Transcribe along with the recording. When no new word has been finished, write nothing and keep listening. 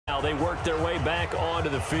now they work their way back onto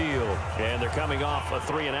the field. And they're coming off a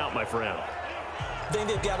 3-and-out, my friend. I think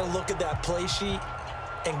they've got to look at that play sheet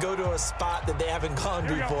and go to a spot that they haven't gone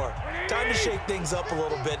before. Time to shake things up a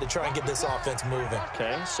little bit to try and get this offense moving.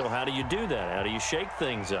 Okay, so how do you do that? How do you shake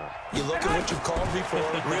things up? You look at what you've called before,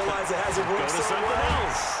 realize it hasn't worked Go to something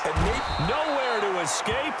else. And nowhere to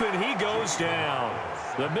escape, and he goes down.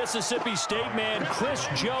 The Mississippi State man, Chris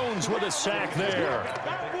Jones, with a sack there.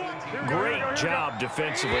 Great job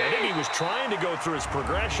defensively. I think he was trying to go through his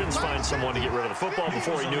progressions, find someone to get rid of the football.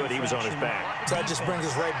 Before he knew it, he was on his back. So that just brings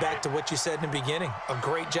us right back to what you said in the beginning. A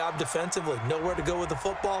great job defensively. Nowhere to go with the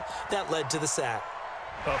football. That led to the sack.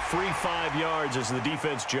 A free 5 yards as the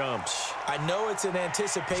defense jumps. I know it's an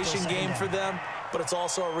anticipation game for them, but it's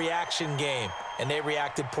also a reaction game, and they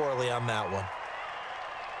reacted poorly on that one.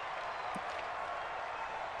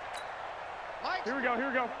 Here we go, here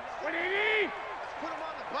we go. What do you need? Let's put them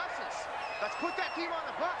on the buses. Let's put that team on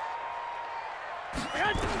the bus.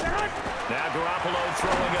 Now Garoppolo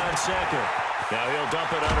throwing on second. Now he'll dump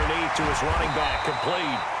it underneath to his running back,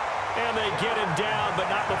 complete. And they get him down, but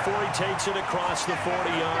not before he takes it across the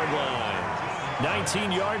 40-yard line.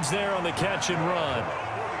 19 yards there on the catch and run.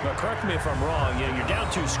 But correct me if I'm wrong, you're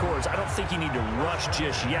down 2 scores. I don't think you need to rush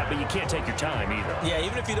just yet, but you can't take your time either. Yeah,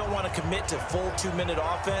 even if you don't want to commit to full 2-minute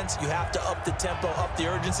offense, you have to up the tempo, up the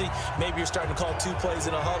urgency. Maybe you're starting to call 2 plays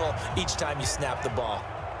in a huddle each time you snap the ball.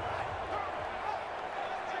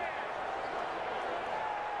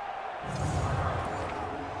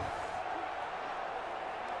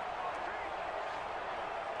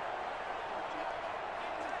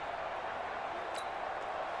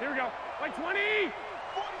 Here we go. Like 20.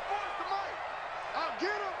 44 to Mike. I'll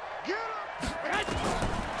get him. Get him.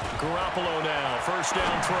 Garoppolo now. First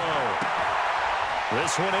down throw.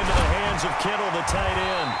 This one into the hands of Kittle, the tight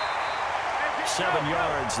end. 7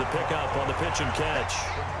 yards, the pickup on the pitch and catch.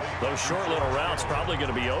 Those short little routes probably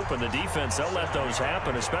going to be open. The defense, they'll let those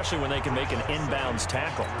happen, especially when they can make an inbounds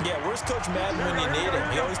tackle. Yeah, where's Coach Madden when you need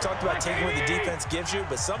him? He always talked about taking what the defense gives you,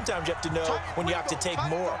 but sometimes you have to know when you have to take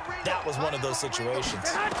more. That was one of those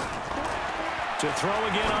situations. To throw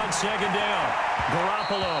again on second down.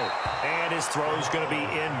 Garoppolo. And his throw's going to be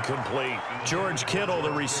incomplete. George Kittle,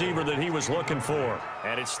 the receiver that he was looking for.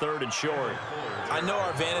 And it's 3rd and short. I know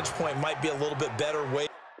our vantage point might be a little bit better way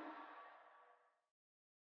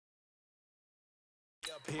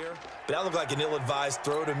up here, but that looked like an ill-advised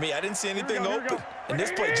throw to me. I didn't see anything open, and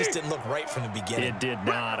this play just didn't look right from the beginning. It did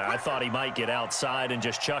not. I thought he might get outside and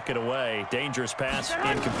just chuck it away. Dangerous pass,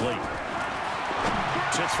 incomplete.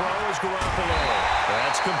 To throw is Garoppolo.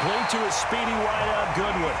 That's complete to his speedy wideout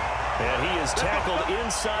Goodwin. And he is tackled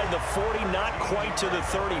inside the 40, not quite to the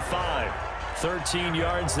 35. 13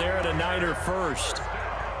 yards there and a Niner first.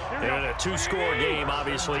 In a 2-score game,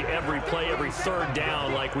 obviously, every play, every 3rd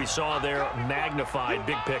down, like we saw there, magnified,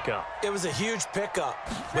 big pickup. It was a huge pickup.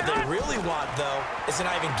 What they really want, though, is to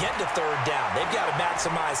not even get to 3rd down. They've got to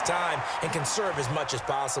maximize time and conserve as much as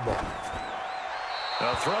possible.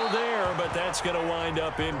 A throw there, but that's going to wind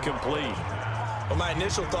up incomplete. Well, my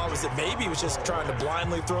initial thought was that maybe he was just trying to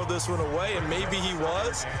blindly throw this one away, and maybe he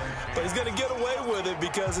was. But he's going to get away with it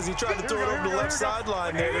because as he tried to throw it over the left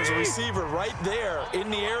sideline there's a receiver right there in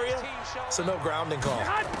the area, so no grounding call.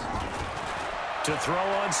 To throw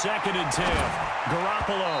on 2nd and 10.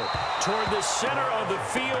 Garoppolo toward the center of the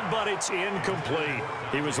field, but it's incomplete.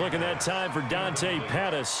 He was looking that time for Dante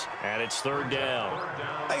Pettis, and it's 3rd down.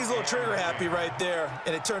 I think he's a little trigger happy right there,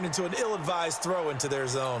 and it turned into an ill-advised throw into their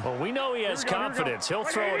zone. Well, we know he has confidence. He'll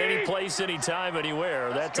throw it any place, anytime,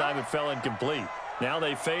 anywhere. That time it fell incomplete. Now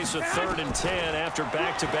they face a 3rd and 10 after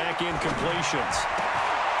back-to-back incompletions.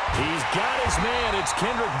 He's got his man. It's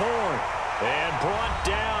Kendrick Bourne. And brought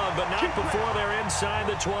down, but not before they're inside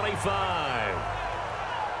the 25.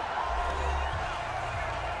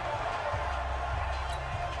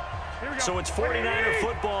 So it's 49er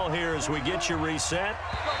football here as we get you reset.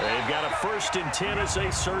 They've got a 1st and 10 as they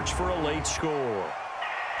search for a late score.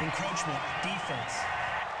 Encroachment, defense.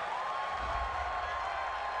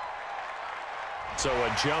 So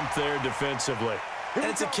a jump there defensively. And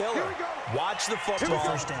it's a killer. Watch the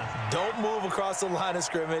football. Don't move across the line of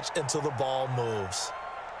scrimmage until the ball moves.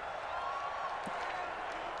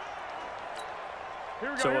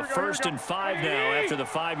 So a 1st and 5 now after the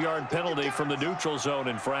 5-yard penalty from the neutral zone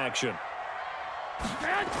infraction.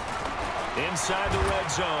 Inside the red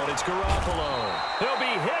zone, it's Garoppolo. He'll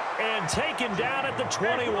be hit and taken down at the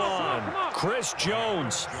 21. Chris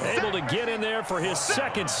Jones able to get in there for his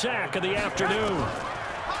 2nd sack of the afternoon.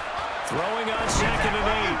 Throwing on 2nd and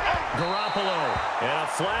 8. Garoppolo. And a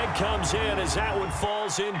flag comes in as that one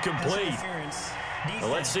falls incomplete.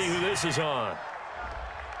 Well, let's see who this is on.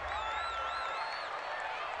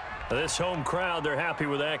 This home crowd, they're happy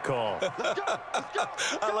with that call.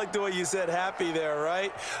 I like the way you said happy there,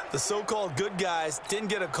 right? The so-called good guys didn't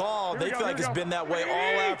get a call. They feel like it's been that way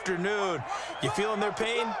all afternoon. You feeling their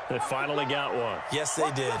pain? They finally got one. Yes, they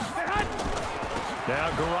did. Now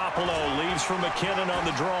Garoppolo leaves for McKinnon on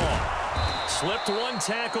the draw. Slipped one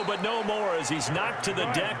tackle, but no more as he's knocked to the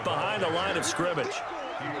deck behind the line of scrimmage.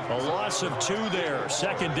 A loss of 2 there.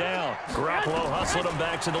 Second down. Garoppolo hustling him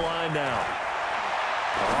back to the line now.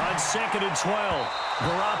 On 2nd and 12,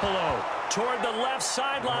 Garoppolo toward the left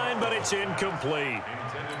sideline, but it's incomplete.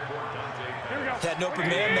 Had an open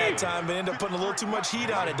man that time, but ended up putting a little too much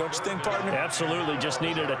heat on it, don't you think, partner? Absolutely. Just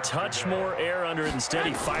needed a touch more air under it. Instead,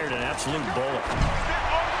 he fired an absolute bullet.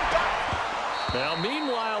 Now,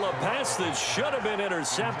 meanwhile, a pass that should have been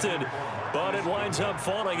intercepted, but it winds up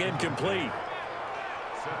falling incomplete.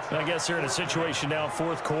 I guess they're in a situation now,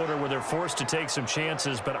 4th quarter, where they're forced to take some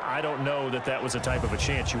chances, but I don't know that that was the type of a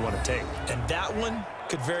chance you want to take. And that one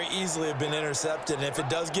could very easily have been intercepted, and if it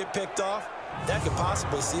does get picked off, that could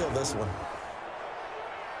possibly seal this one.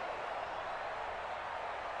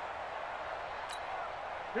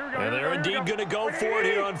 And they're indeed going to go for it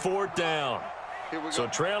here on 4th down. So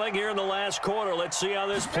trailing here in the last quarter, let's see how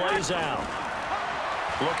this plays out.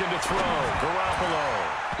 Looking to throw,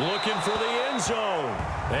 Garoppolo. Looking for the end zone.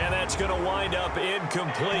 And that's going to wind up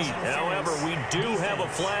incomplete. However, we do have a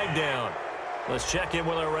flag down. Let's check in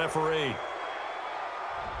with our referee.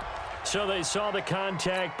 So they saw the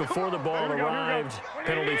contact before the ball arrived.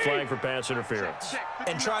 Penalty flag for pass interference.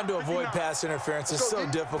 And trying to avoid pass interference is so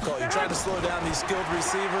difficult. You're trying to slow down these skilled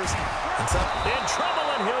receivers. In trouble,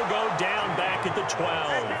 and he'll go down back at the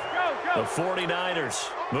 12. The 49ers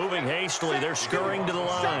moving hastily. They're scurrying to the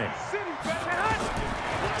line.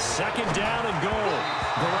 2nd down and goal.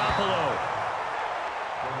 Garoppolo.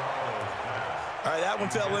 All right, that one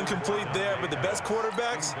fell incomplete there, but the best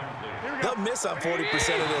quarterbacks, they'll miss on 40%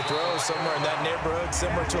 of their throws, somewhere in that neighborhood,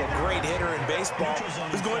 similar to a great hitter in baseball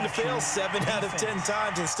who's going to fail 7 out of 10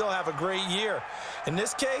 times and still have a great year. In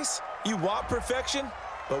this case, you want perfection,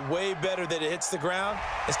 but way better that it hits the ground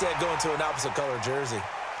instead of going to an opposite color jersey.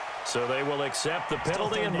 So they will accept the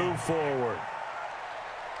penalty and move forward.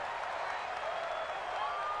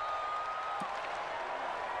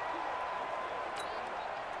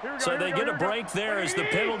 So they get a break there as the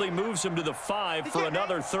penalty moves him to the 5 for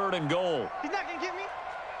another 3rd and goal. He's not going to get me.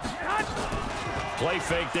 Play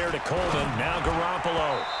fake there to Coleman. Now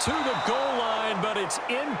Garoppolo to the goal line, but it's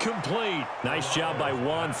incomplete. Nice job by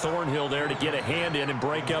Juan Thornhill there to get a hand in and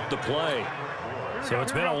break up the play. So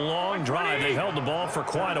it's been a long drive. They held the ball for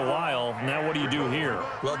quite a while. Now what do you do here?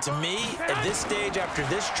 Well, to me, at this stage, after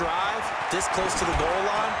this drive, this close to the goal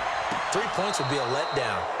line, 3 points would be a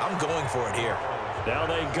letdown. I'm going for it here. Now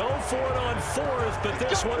they go for it on 4th, but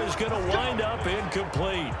this one is going to wind up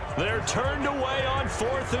incomplete. They're turned away on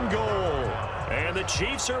 4th and goal. And the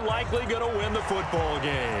Chiefs are likely going to win the football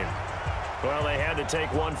game. Well, they had to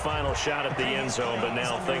take one final shot at the end zone, but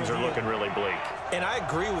now things are looking really bleak. And I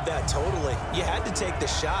agree with that totally. You had to take the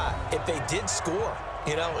shot if they did score.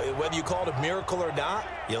 You know, whether you call it a miracle or not,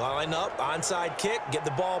 you line up, onside kick, get the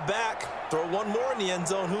ball back, throw one more in the end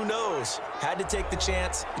zone, who knows? Had to take the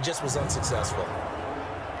chance, it just was unsuccessful.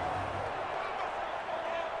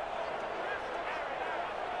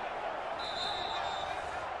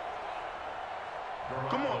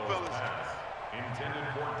 Come on, fellas.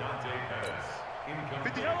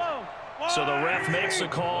 So the ref makes the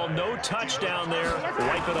call, no touchdown there,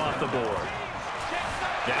 wipe it off the board.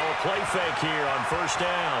 Now a play fake here on 1st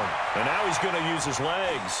down. And now he's going to use his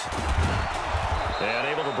legs. And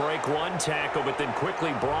able to break one tackle, but then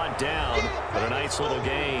quickly brought down. But a nice little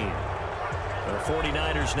gain. The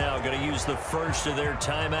 49ers now going to use the first of their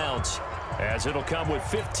timeouts, as it'll come with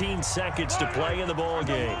 15 seconds to play in the ball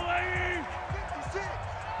game. Hey,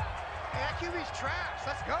 that QB's trash.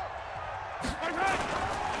 Let's go.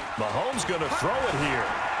 Mahomes going to throw it here.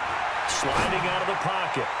 Sliding out of the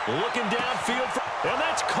pocket. Looking downfield. And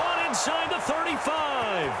that's caught inside the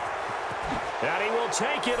 35. And he will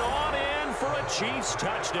take it on in for a Chiefs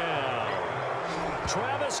touchdown.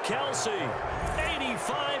 Travis Kelce,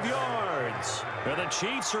 85 yards. And the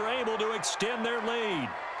Chiefs are able to extend their lead.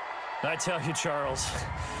 I tell you, Charles,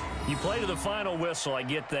 you play to the final whistle, I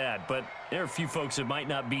get that, but there are a few folks that might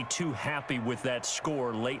not be too happy with that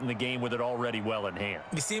score late in the game with it already well in hand.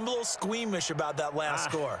 You seem a little squeamish about that last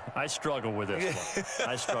score. I struggle with this one.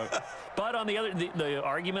 I struggle. But on the other, the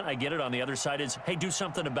argument, I get it, on the other side is, hey, do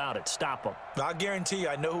something about it. Stop them. I'll guarantee you,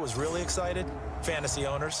 I know who was really excited. Fantasy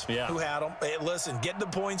owners who had them. Hey, listen, get the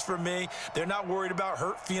points from me. They're not worried about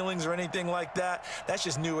hurt feelings or anything like that. That's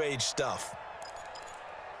just new age stuff.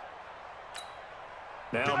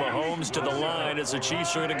 Now Mahomes to the line as the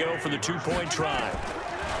Chiefs are going to go for the two-point try.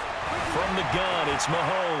 From the gun, it's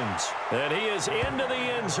Mahomes. And he is into the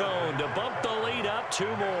end zone to bump the lead up 2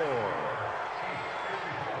 more.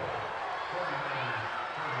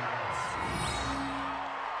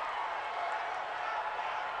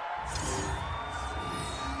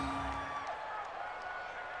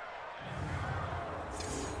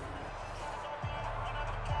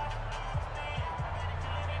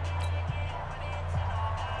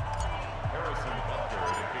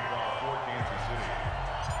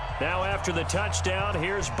 Now after the touchdown,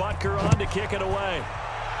 here's Butker on to kick it away.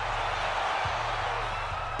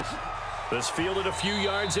 This fielded a few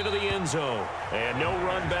yards into the end zone. And no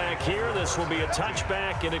run back here. This will be a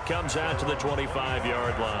touchback, and it comes out to the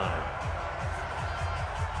 25-yard line.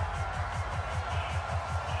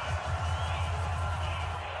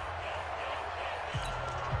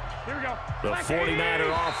 Here we go. The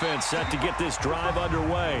 49er offense set to get this drive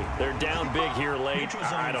underway. They're down big here late.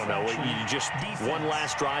 I don't know. You just one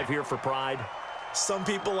last drive here for pride? Some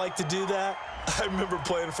people like to do that. I remember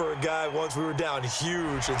playing for a guy once. We were down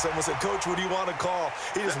huge, and someone said, "Coach, what do you want to call?"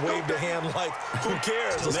 He just waved a hand like, "Who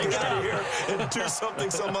cares? Let's get out of here and do something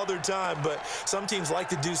some other time." But some teams like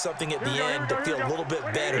to do something at the end to feel a little bit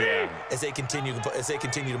better as they continue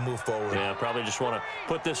to move forward. Yeah, probably just want to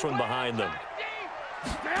put this one behind them.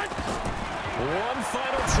 One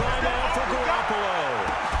final try now for Garoppolo.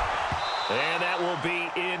 And that will be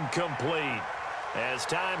incomplete, as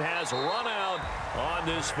time has run out on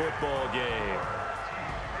this football game.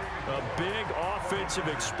 A big offensive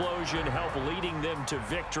explosion helped leading them to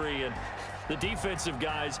victory. And the defensive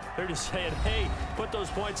guys, they're just saying, hey, put those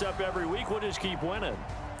points up every week. We'll just keep winning.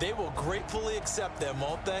 They will gratefully accept them,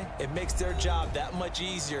 won't they? It makes their job that much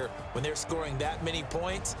easier when they're scoring that many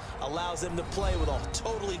points. Allows them to play with a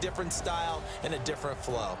totally different style and a different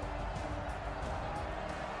flow.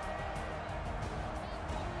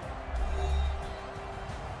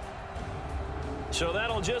 So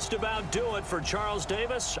that'll just about do it for Charles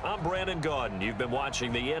Davis. I'm Brandon Gaudin. You've been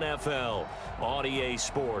watching the NFL on EA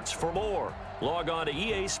Sports. For more, log on to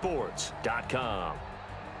easports.com.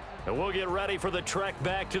 And we'll get ready for the trek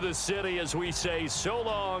back to the city as we say so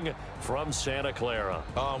long from Santa Clara.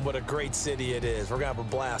 What a great city it is. We're going to have a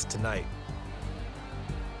blast tonight.